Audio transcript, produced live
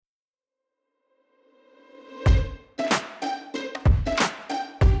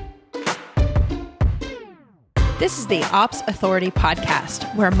This is the Ops Authority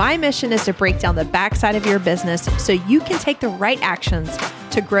podcast, where my mission is to break down the backside of your business so you can take the right actions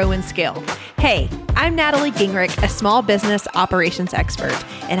to grow and scale. Hey, I'm Natalie Gingrich, a small business operations expert,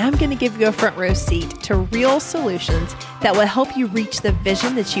 and I'm going to give you a front row seat to real solutions that will help you reach the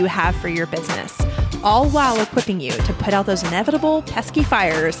vision that you have for your business, all while equipping you to put out those inevitable pesky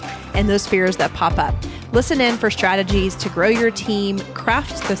fires and those fears that pop up. Listen in for strategies to grow your team,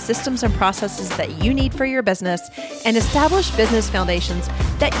 craft the systems and processes that you need for your business, and establish business foundations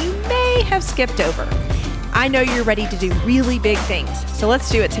that you may have skipped over. I know you're ready to do really big things, so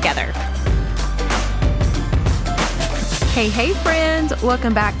let's do it together. Hey friends,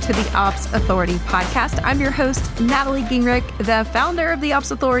 welcome back to the Ops Authority podcast. I'm your host, Natalie Gingrich, the founder of the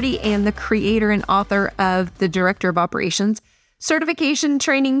Ops Authority and the creator and author of the Director of Operations Certification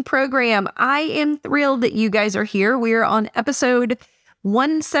Training Program. I am thrilled that you guys are here. We are on episode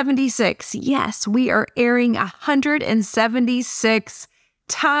 176. Yes, we are airing 176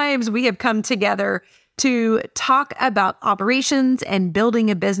 times we have come together to talk about operations and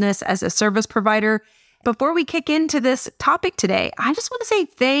building a business as a service provider. Before we kick into this topic today, I just want to say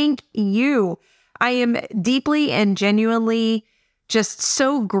thank you. I am deeply and genuinely just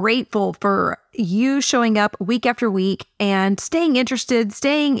so grateful for you showing up week after week and staying interested,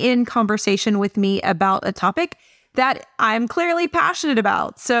 staying in conversation with me about a topic that I'm clearly passionate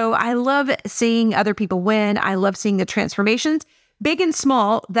about. So I love seeing other people win. I love seeing the transformations, big and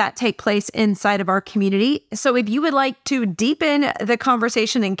small, that take place inside of our community. So if you would like to deepen the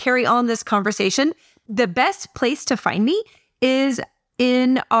conversation and carry on this conversation, the best place to find me is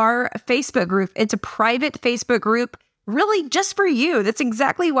in our Facebook group. It's a private Facebook group, really just for you. That's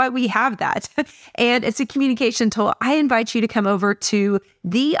exactly why we have that. And it's a communication tool. I invite you to come over to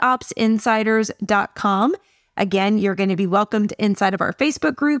theopsinsiders.com. Again, you're going to be welcomed inside of our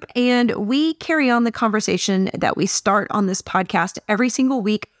Facebook group, and we carry on the conversation that we start on this podcast every single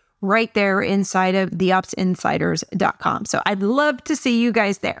week right there inside of theopsinsiders.com. So I'd love to see you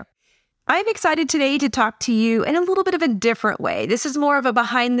guys there. I'm excited today to talk to you in a little bit of a different way. This is more of a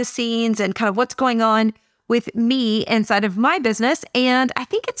behind the scenes and kind of what's going on with me inside of my business. And I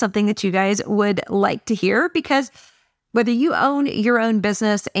think it's something that you guys would like to hear, because whether you own your own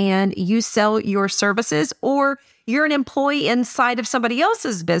business and you sell your services, or you're an employee inside of somebody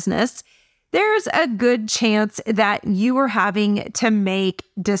else's business, there's a good chance that you are having to make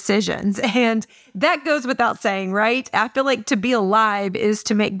decisions. And that goes without saying, right? I feel like to be alive is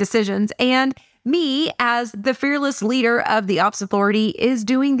to make decisions. And me, as the fearless leader of the Ops Authority, is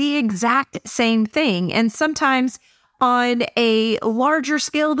doing the exact same thing. And sometimes on a larger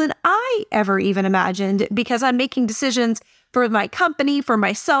scale than I ever even imagined, because I'm making decisions for my company, for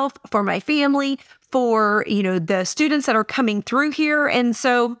myself, for my family, for, the students that are coming through here. And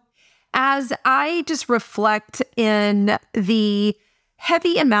so as I just reflect in the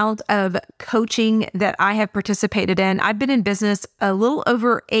heavy amount of coaching that I have participated in, I've been in business a little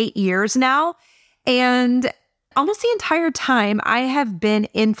over 8 years now. And almost the entire time, I have been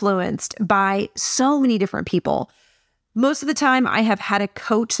influenced by so many different people. Most of the time, I have had a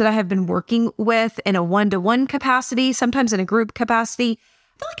coach that I have been working with in a one-to-one capacity, sometimes in a group capacity.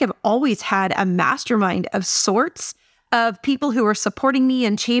 I feel like I've always had a mastermind of sorts of people who are supporting me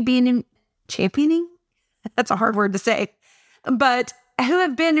and championing? That's a hard word to say, but who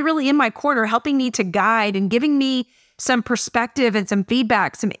have been really in my corner, helping me to guide and giving me some perspective and some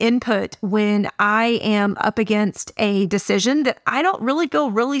feedback, some input when I am up against a decision that I don't really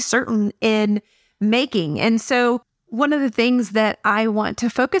feel really certain in making. And so one of the things that I want to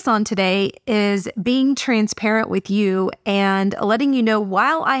focus on today is being transparent with you and letting you know,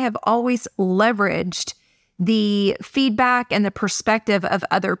 while I have always leveraged the feedback and the perspective of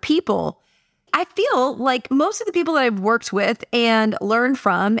other people, I feel like most of the people that I've worked with and learned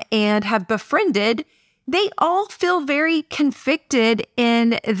from and have befriended, they all feel very convicted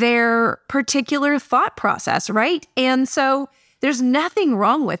in their particular thought process, right? And so there's nothing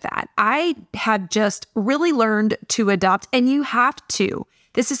wrong with that. I have just really learned to adopt, and you have to.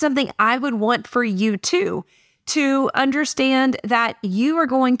 This is something I would want for you too, to understand that you are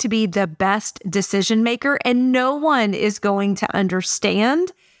going to be the best decision maker, and no one is going to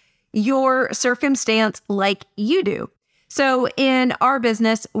understand your circumstance like you do. So in our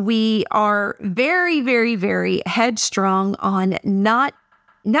business, we are very, very, very headstrong on not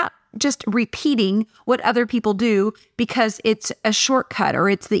just repeating what other people do because it's a shortcut or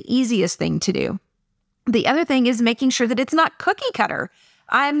it's the easiest thing to do. The other thing is making sure that it's not cookie cutter.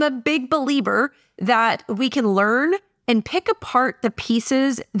 I'm a big believer that we can learn and pick apart the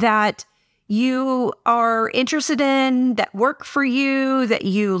pieces that you are interested in, that work for you, that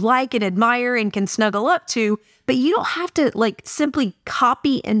you like and admire and can snuggle up to, but you don't have to like simply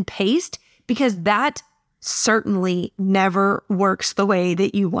copy and paste, because that certainly never works the way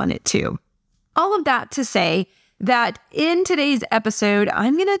that you want it to. All of that to say that in today's episode,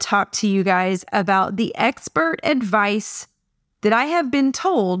 I'm going to talk to you guys about the expert advice that I have been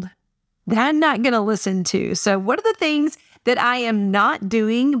told that I'm not going to listen to. So what are the things that I am not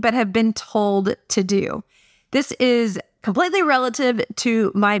doing but have been told to do? This is completely relative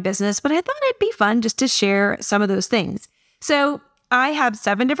to my business, but I thought it'd be fun just to share some of those things. So I have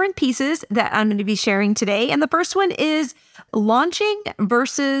 7 different pieces that I'm going to be sharing today. And the first one is launching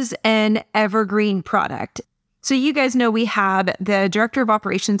versus an evergreen product. So you guys know we have the Director of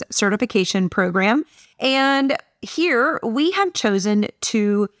Operations Certification Program. And here we have chosen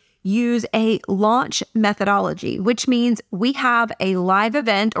to use a launch methodology, which means we have a live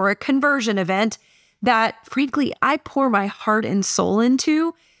event or a conversion event that, frankly, I pour my heart and soul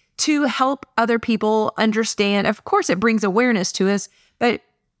into to help other people understand. Of course, it brings awareness to us, but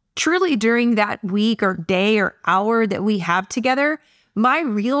truly during that week or day or hour that we have together, my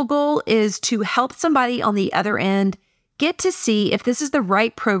real goal is to help somebody on the other end get to see if this is the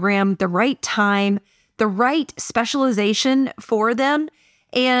right program, the right time, the right specialization for them.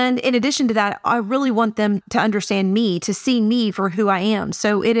 And in addition to that, I really want them to understand me, to see me for who I am.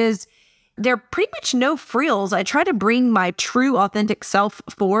 So they're pretty much no frills. I try to bring my true, authentic self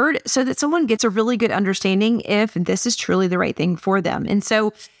forward so that someone gets a really good understanding if this is truly the right thing for them. And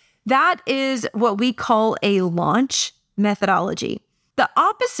so that is what we call a launch methodology. The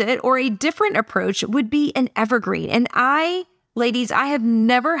opposite or a different approach would be an evergreen. And ladies, I have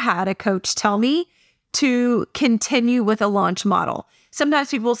never had a coach tell me to continue with a launch model.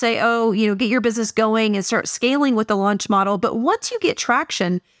 Sometimes people say, get your business going and start scaling with the launch model. But once you get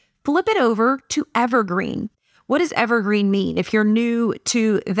traction, flip it over to evergreen. What does evergreen mean? If you're new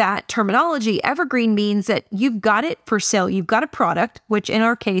to that terminology, evergreen means that you've got it for sale. You've got a product, which in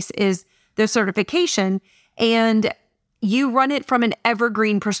our case is the certification, and you run it from an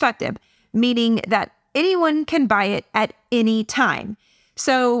evergreen perspective, meaning that anyone can buy it at any time.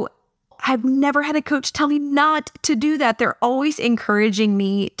 So I've never had a coach tell me not to do that. They're always encouraging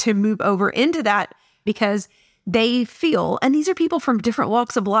me to move over into that because they feel, and these are people from different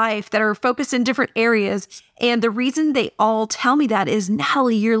walks of life that are focused in different areas. And the reason they all tell me that is,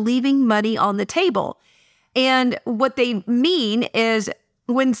 Natalie, you're leaving money on the table. And what they mean is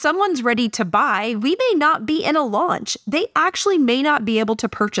when someone's ready to buy, we may not be in a launch. They actually may not be able to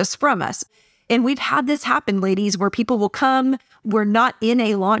purchase from us. And we've had this happen, ladies, where people will come, we're not in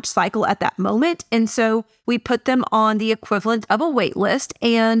a launch cycle at that moment. And so we put them on the equivalent of a wait list.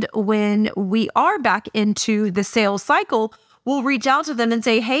 And when we are back into the sales cycle, we'll reach out to them and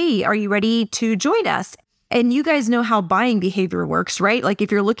say, hey, are you ready to join us? And you guys know how buying behavior works, right? Like if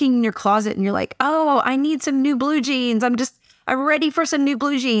you're looking in your closet and you're like, oh, I need some new blue jeans. I'm ready for some new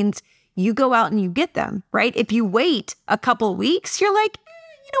blue jeans. You go out and you get them, right? If you wait a couple weeks, you're like,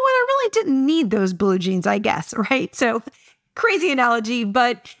 you know what? I really didn't need those blue jeans, I guess, right? So crazy analogy,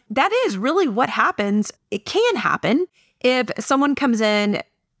 but that is really what happens. It can happen if someone comes in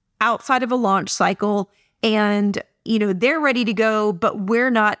outside of a launch cycle and, they're ready to go, but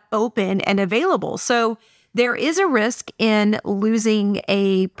we're not open and available. So there is a risk in losing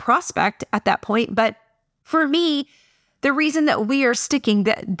a prospect at that point. But for me, the reason that we are sticking,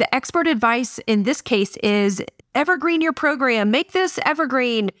 the expert advice in this case is evergreen your program, make this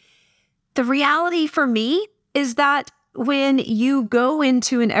evergreen. The reality for me is that when you go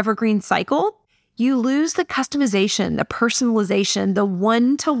into an evergreen cycle, you lose the customization, the personalization, the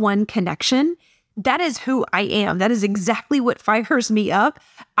one-to-one connection. That is who I am. That is exactly what fires me up.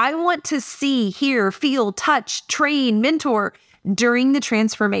 I want to see, hear, feel, touch, train, mentor during the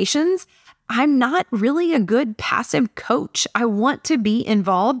transformations. I'm not really a good passive coach. I want to be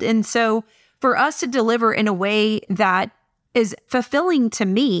involved. And so for us to deliver in a way that is fulfilling to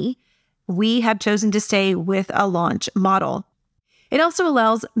me, we have chosen to stay with a launch model. It also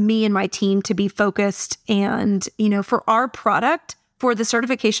allows me and my team to be focused and, for our product, for the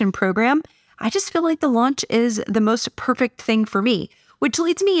certification program, I just feel like the launch is the most perfect thing for me, which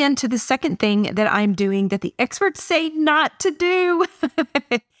leads me into the second thing that I'm doing that the experts say not to do.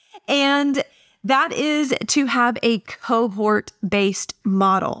 And that is to have a cohort-based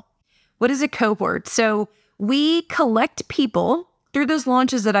model. What is a cohort? So we collect people through those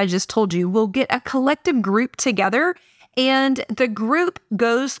launches that I just told you. We'll get a collective group together, and the group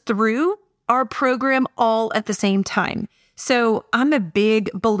goes through our program all at the same time. So I'm a big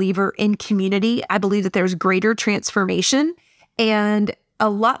believer in community. I believe that there's greater transformation and a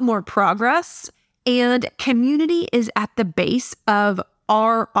lot more progress, and community is at the base of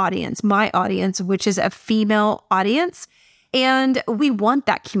our audience, my audience, which is a female audience. And we want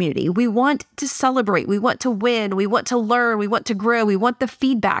that community. We want to celebrate. We want to win. We want to learn. We want to grow. We want the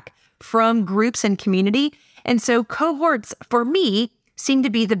feedback from groups and community. And so cohorts, for me, seem to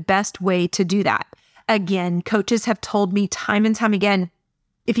be the best way to do that. Again, coaches have told me time and time again,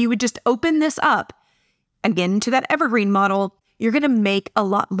 if you would just open this up, again, to that evergreen model, you're going to make a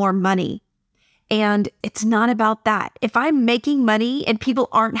lot more money. And it's not about that. If I'm making money and people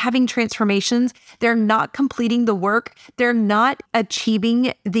aren't having transformations, they're not completing the work, they're not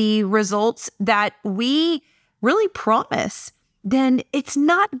achieving the results that we really promise, then it's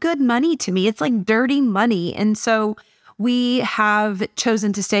not good money to me. It's like dirty money. And so we have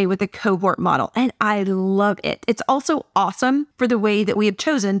chosen to stay with the cohort model, and I love it. It's also awesome for the way that we have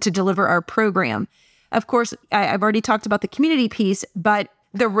chosen to deliver our program. Of course, I've already talked about the community piece, but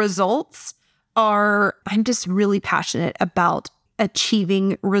the results I'm just really passionate about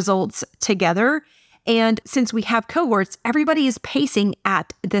achieving results together. And since we have cohorts, everybody is pacing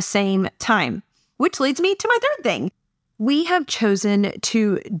at the same time, which leads me to my third thing. We have chosen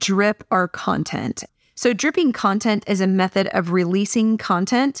to drip our content. So dripping content is a method of releasing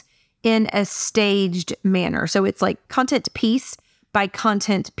content in a staged manner. So it's like content piece by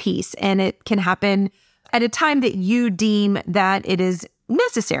content piece, and it can happen at a time that you deem that it is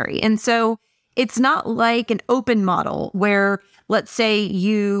necessary. And so it's not like an open model where, let's say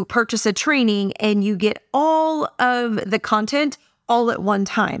you purchase a training and you get all of the content all at one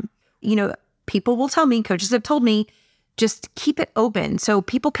time. People will tell me, coaches have told me, just keep it open so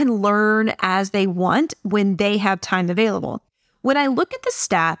people can learn as they want when they have time available. When I look at the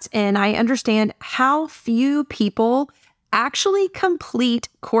stats and I understand how few people actually complete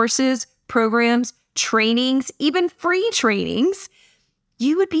courses, programs, trainings, even free trainings,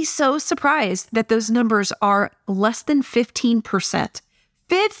 you would be so surprised that those numbers are less than 15%.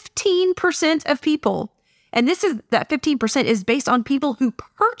 15% of people. And that 15% is based on people who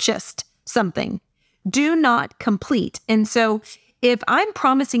purchased something, do not complete. And so if I'm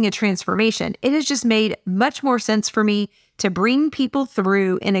promising a transformation, it has just made much more sense for me to bring people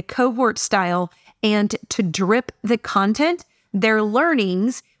through in a cohort style and to drip the content, their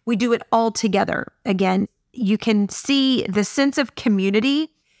learnings. We do it all together. Again, you can see the sense of community.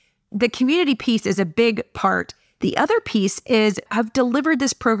 The community piece is a big part. The other piece is I've delivered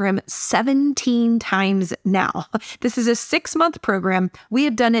this program 17 times now. This is a 6-month program. We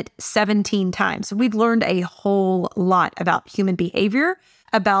have done it 17 times. We've learned a whole lot about human behavior,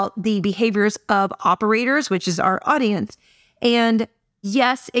 about the behaviors of operators, which is our audience. And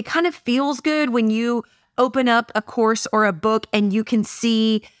yes, it kind of feels good when you open up a course or a book and you can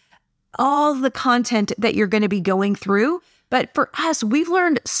see all the content that you're going to be going through. But for us, we've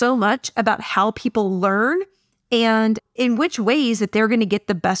learned so much about how people learn and in which ways that they're going to get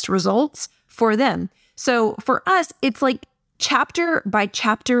the best results for them. So for us, it's like chapter by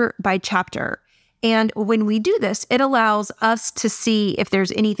chapter by chapter. And when we do this, it allows us to see if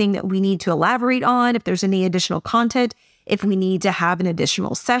there's anything that we need to elaborate on, if there's any additional content, if we need to have an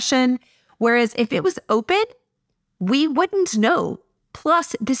additional session. Whereas if it was open, we wouldn't know.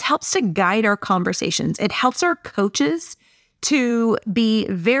 Plus, this helps to guide our conversations. It helps our coaches to be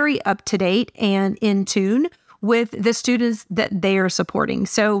very up to date and in tune with the students that they are supporting.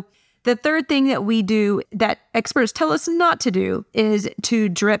 So the third thing that we do that experts tell us not to do is to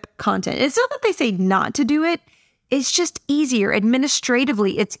drip content. It's not that they say not to do it. It's just easier.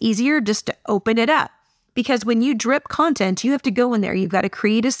 Administratively, it's easier just to open it up. Because when you drip content, you have to go in there. You've got to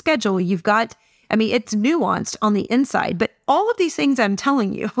create a schedule. It's nuanced on the inside, but all of these things I'm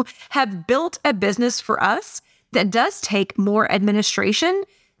telling you have built a business for us that does take more administration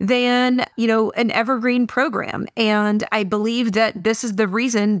than, an evergreen program. And I believe that this is the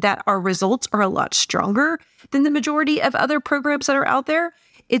reason that our results are a lot stronger than the majority of other programs that are out there.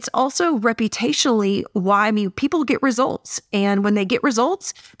 It's also reputationally why, people get results. And when they get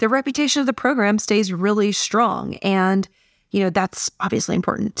results, the reputation of the program stays really strong. And, that's obviously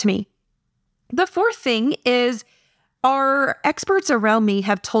important to me. The fourth thing is our experts around me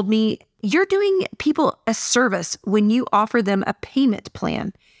have told me you're doing people a service when you offer them a payment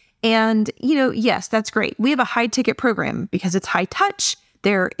plan. And, yes, that's great. We have a high ticket program because it's high touch.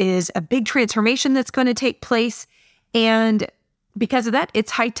 There is a big transformation that's going to take place. And because of that,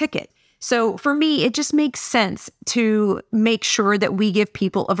 it's high ticket. So for me, it just makes sense to make sure that we give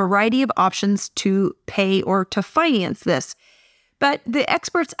people a variety of options to pay or to finance this. But the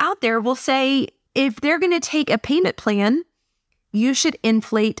experts out there will say, if they're going to take a payment plan, you should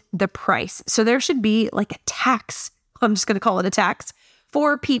inflate the price. So there should be like a tax, I'm just going to call it a tax,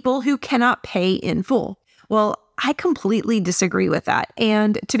 for people who cannot pay in full. Well, I completely disagree with that.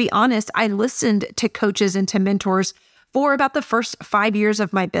 And to be honest, I listened to coaches and to mentors for about the first 5 years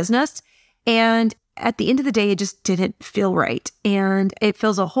of my business. And at the end of the day, it just didn't feel right. And it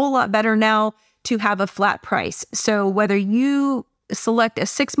feels a whole lot better now to have a flat price. So whether you select a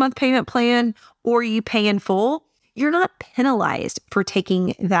 6-month payment plan or you pay in full, you're not penalized for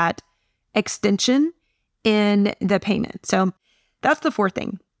taking that extension in the payment. So that's the fourth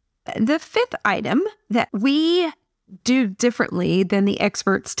thing. The fifth item that we do differently than the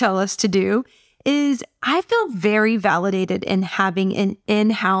experts tell us to do is I feel very validated in having an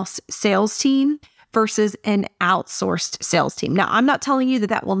in-house sales team versus an outsourced sales team. Now, I'm not telling you that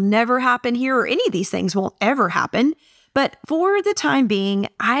that will never happen here or any of these things will ever happen. But for the time being,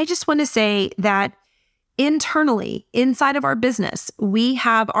 I just want to say that internally, inside of our business, we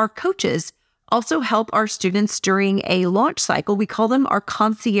have our coaches also help our students during a launch cycle. We call them our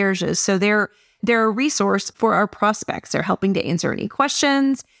concierges. So they're a resource for our prospects. They're helping to answer any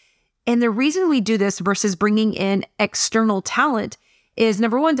questions. And the reason we do this versus bringing in external talent is,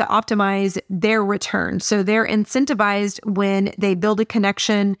 number one, to optimize their return. So they're incentivized when they build a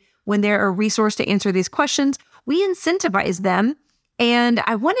connection, when they're a resource to answer these questions. We incentivize them. And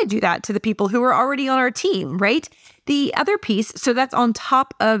I want to do that to the people who are already on our team, right? The other piece, so that's on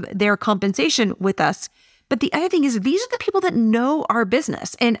top of their compensation with us. But the other thing is, these are the people that know our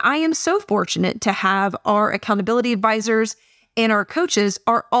business. And I am so fortunate to have our accountability advisors and our coaches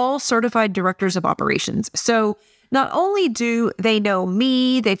are all certified directors of operations. So not only do they know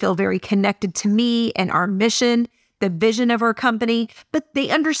me, they feel very connected to me and our mission, the vision of our company, but they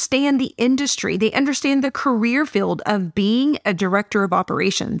understand the industry. They understand the career field of being a director of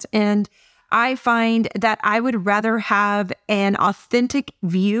operations. And I find that I would rather have an authentic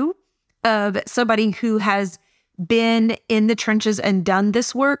view of somebody who has been in the trenches and done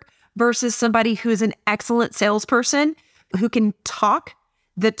this work versus somebody who is an excellent salesperson who can talk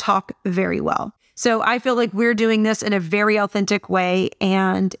the talk very well. So I feel like we're doing this in a very authentic way.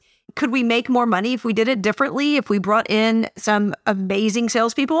 And could we make more money if we did it differently? If we brought in some amazing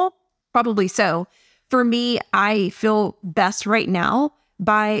salespeople? Probably so. For me, I feel best right now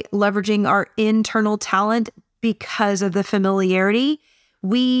by leveraging our internal talent because of the familiarity.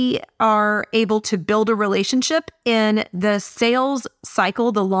 We are able to build a relationship in the sales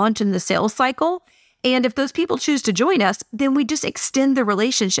cycle, the launch and the sales cycle. And if those people choose to join us, then we just extend the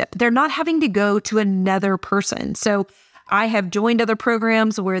relationship. They're not having to go to another person. So I have joined other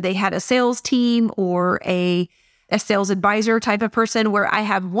programs where they had a sales team or a sales advisor type of person where I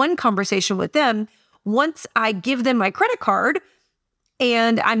have one conversation with them. Once I give them my credit card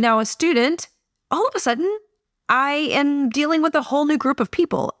and I'm now a student, all of a sudden I am dealing with a whole new group of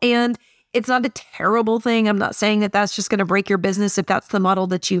people. And it's not a terrible thing. I'm not saying that that's just going to break your business if that's the model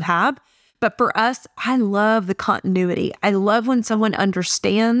that you have. But for us, I love the continuity. I love when someone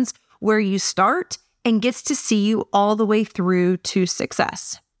understands where you start and gets to see you all the way through to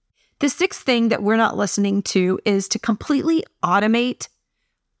success. The sixth thing that we're not listening to is to completely automate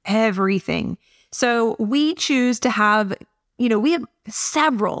everything. So we choose to have, we have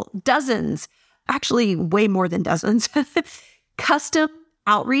several dozens, actually way more than dozens, custom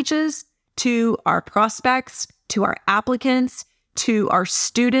outreaches to our prospects, to our applicants, to our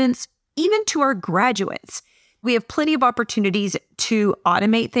students, even to our graduates. We have plenty of opportunities to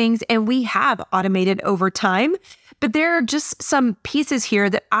automate things, and we have automated over time, but there are just some pieces here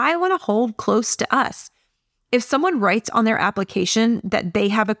that I want to hold close to us. If someone writes on their application that they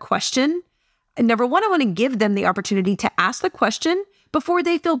have a question, number one, I want to give them the opportunity to ask the question before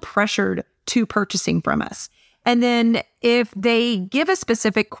they feel pressured to purchasing from us. And then if they give a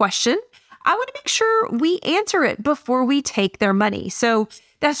specific question, I want to make sure we answer it before we take their money. So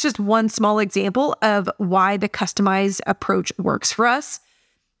that's just one small example of why the customized approach works for us.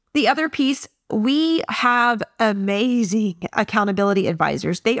 The other piece, we have amazing accountability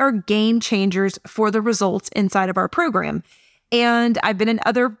advisors. They are game changers for the results inside of our program. And I've been in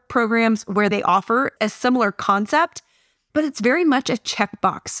other programs where they offer a similar concept, but it's very much a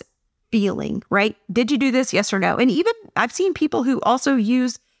checkbox feeling, right? Did you do this? Yes or no? And even I've seen people who also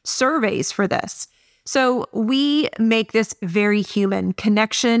use surveys for this. So we make this very human.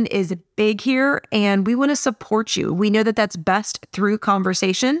 Connection is big here, and we want to support you. We know that that's best through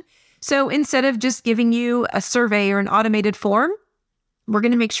conversation. So instead of just giving you a survey or an automated form, we're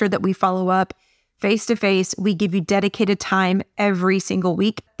going to make sure that we follow up face to face. We give you dedicated time every single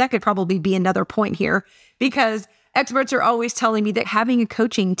week. That could probably be another point here because experts are always telling me that having a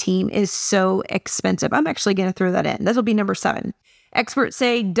coaching team is so expensive. I'm actually going to throw that in. This will be number 7. Experts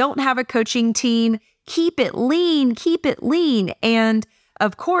say, don't have a coaching team. Keep it lean. And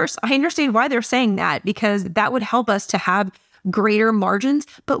of course, I understand why they're saying that, because that would help us to have greater margins.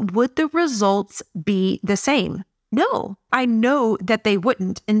 But would the results be the same? No, I know that they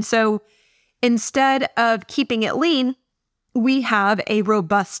wouldn't. And so instead of keeping it lean, we have a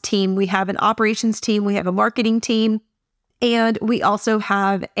robust team. We have an operations team. We have a marketing team. And we also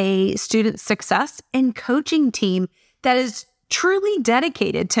have a student success and coaching team that is truly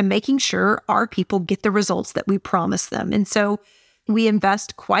dedicated to making sure our people get the results that we promise them. And so we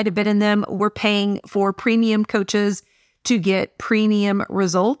invest quite a bit in them. We're paying for premium coaches to get premium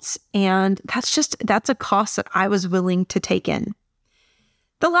results. And that's a cost that I was willing to take in.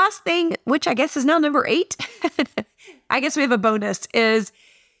 The last thing, which I guess is now number 8, I guess we have a bonus, is,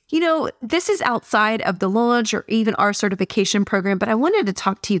 this is outside of the launch or even our certification program, but I wanted to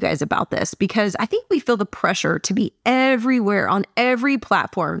talk to you guys about this because I think we feel the pressure to be everywhere on every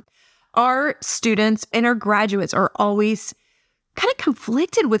platform. Our students and our graduates are always kind of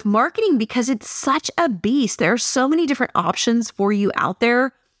conflicted with marketing because it's such a beast. There are so many different options for you out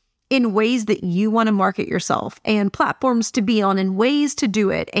there in ways that you want to market yourself and platforms to be on and ways to do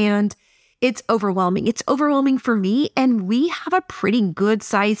it. And it's overwhelming. It's overwhelming for me. And we have a pretty good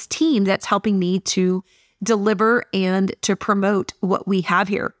sized team that's helping me to deliver and to promote what we have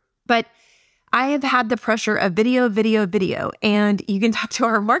here. But I have had the pressure of video. And you can talk to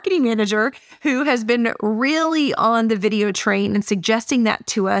our marketing manager who has been really on the video train and suggesting that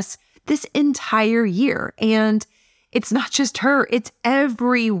to us this entire year. And it's not just her, it's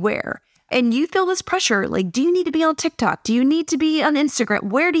everywhere. And you feel this pressure, like, do you need to be on TikTok? Do you need to be on Instagram?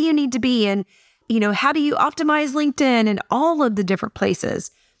 Where do you need to be? And, how do you optimize LinkedIn and all of the different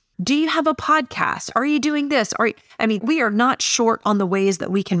places? Do you have a podcast? Are you doing this? We are not short on the ways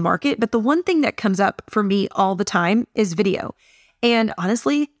that we can market, but the one thing that comes up for me all the time is video. And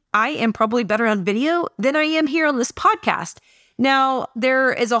honestly, I am probably better on video than I am here on this podcast. Now,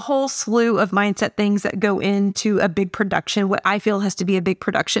 there is a whole slew of mindset things that go into a big production, what I feel has to be a big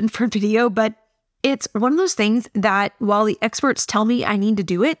production for video, but it's one of those things that while the experts tell me I need to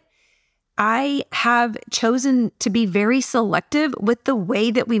do it, I have chosen to be very selective with the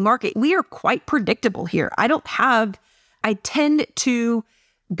way that we market. We are quite predictable here. I tend to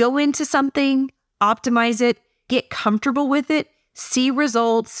go into something, optimize it, get comfortable with it, see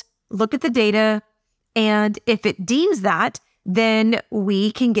results, look at the data, and if it deems that, then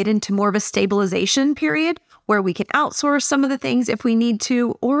we can get into more of a stabilization period where we can outsource some of the things if we need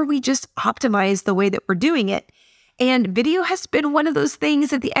to, or we just optimize the way that we're doing it. And video has been one of those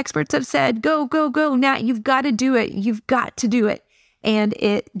things that the experts have said, go, Nat, you've got to do it. You've got to do it. And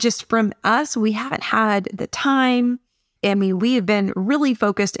it just from us, we haven't had the time. We have been really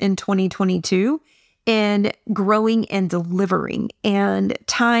focused in 2022 in growing and delivering, and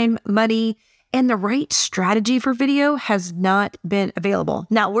time, money, and the right strategy for video has not been available.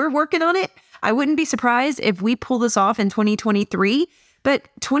 Now, we're working on it. I wouldn't be surprised if we pull this off in 2023, but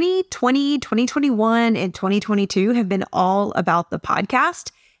 2020, 2021, and 2022 have been all about the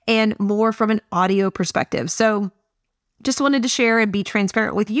podcast and more from an audio perspective. So just wanted to share and be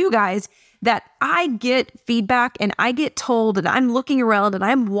transparent with you guys that I get feedback and I get told, and I'm looking around and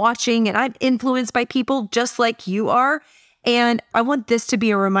I'm watching and I'm influenced by people just like you are. And I want this to be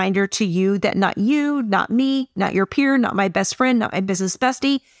a reminder to you that not you, not me, not your peer, not my best friend, not my business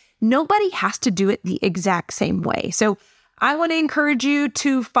bestie, nobody has to do it the exact same way. So I want to encourage you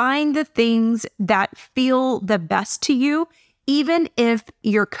to find the things that feel the best to you, even if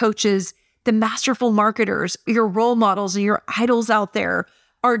your coaches, the masterful marketers, your role models, and your idols out there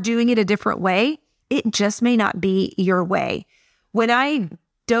are doing it a different way. It just may not be your way. When I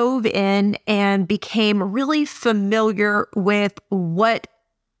dove in and became really familiar with what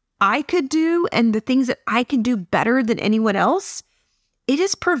I could do and the things that I can do better than anyone else, it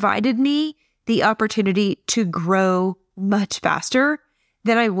has provided me the opportunity to grow much faster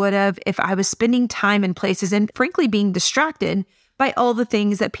than I would have if I was spending time in places and frankly being distracted by all the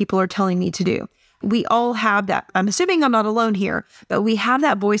things that people are telling me to do. We all have that. I'm assuming I'm not alone here, but we have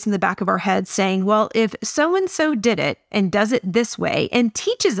that voice in the back of our head saying, well, if so-and-so did it and does it this way and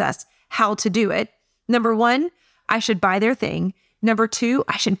teaches us how to do it, number one, I should buy their thing. Number two,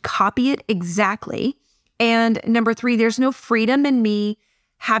 I should copy it exactly. And number three, there's no freedom in me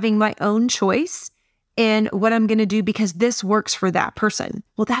having my own choice in what I'm going to do because this works for that person.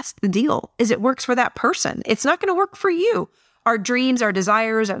 Well, that's the deal, is it works for that person. It's not going to work for you. Our dreams, our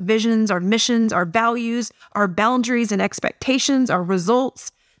desires, our visions, our missions, our values, our boundaries and expectations, our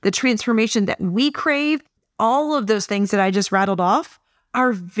results, the transformation that we crave, all of those things that I just rattled off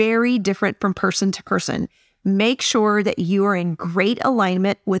are very different from person to person. Make sure that you are in great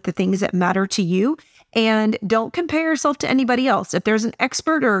alignment with the things that matter to you And don't compare yourself to anybody else. If there's an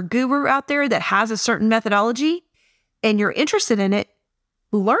expert or a guru out there that has a certain methodology and you're interested in it,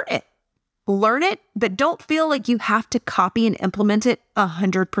 learn it. Learn it, but don't feel like you have to copy and implement it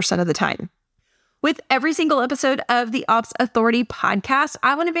 100% of the time. With every single episode of the Ops Authority podcast,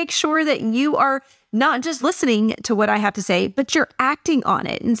 I want to make sure that you are not just listening to what I have to say, but you're acting on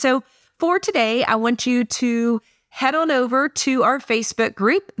it. And so for today, I want you to head on over to our Facebook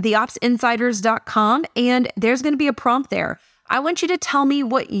group, theopsinsiders.com, and there's going to be a prompt there. I want you to tell me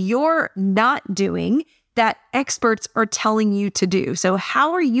what you're not doing that experts are telling you to do. So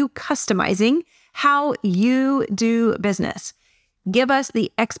how are you customizing how you do business? Give us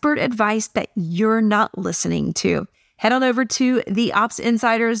the expert advice that you're not listening to. Head on over to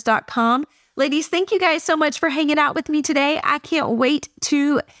theopsinsiders.com. Ladies, thank you guys so much for hanging out with me today. I can't wait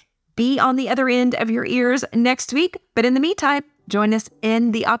to be on the other end of your ears next week. But in the meantime, join us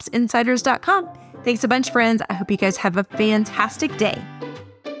in theopsinsiders.com. Thanks a bunch, friends. I hope you guys have a fantastic day.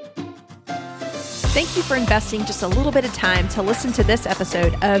 Thank you for investing just a little bit of time to listen to this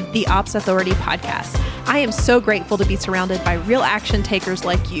episode of the Ops Authority podcast. I am so grateful to be surrounded by real action takers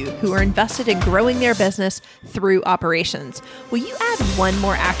like you who are invested in growing their business through operations. Will you add one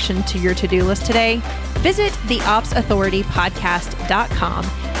more action to your to-do list today? Visit theopsauthoritypodcast.com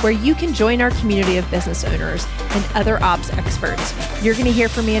where you can join our community of business owners and other ops experts. You're going to hear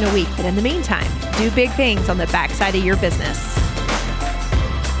from me in a week, but in the meantime, do big things on the backside of your business.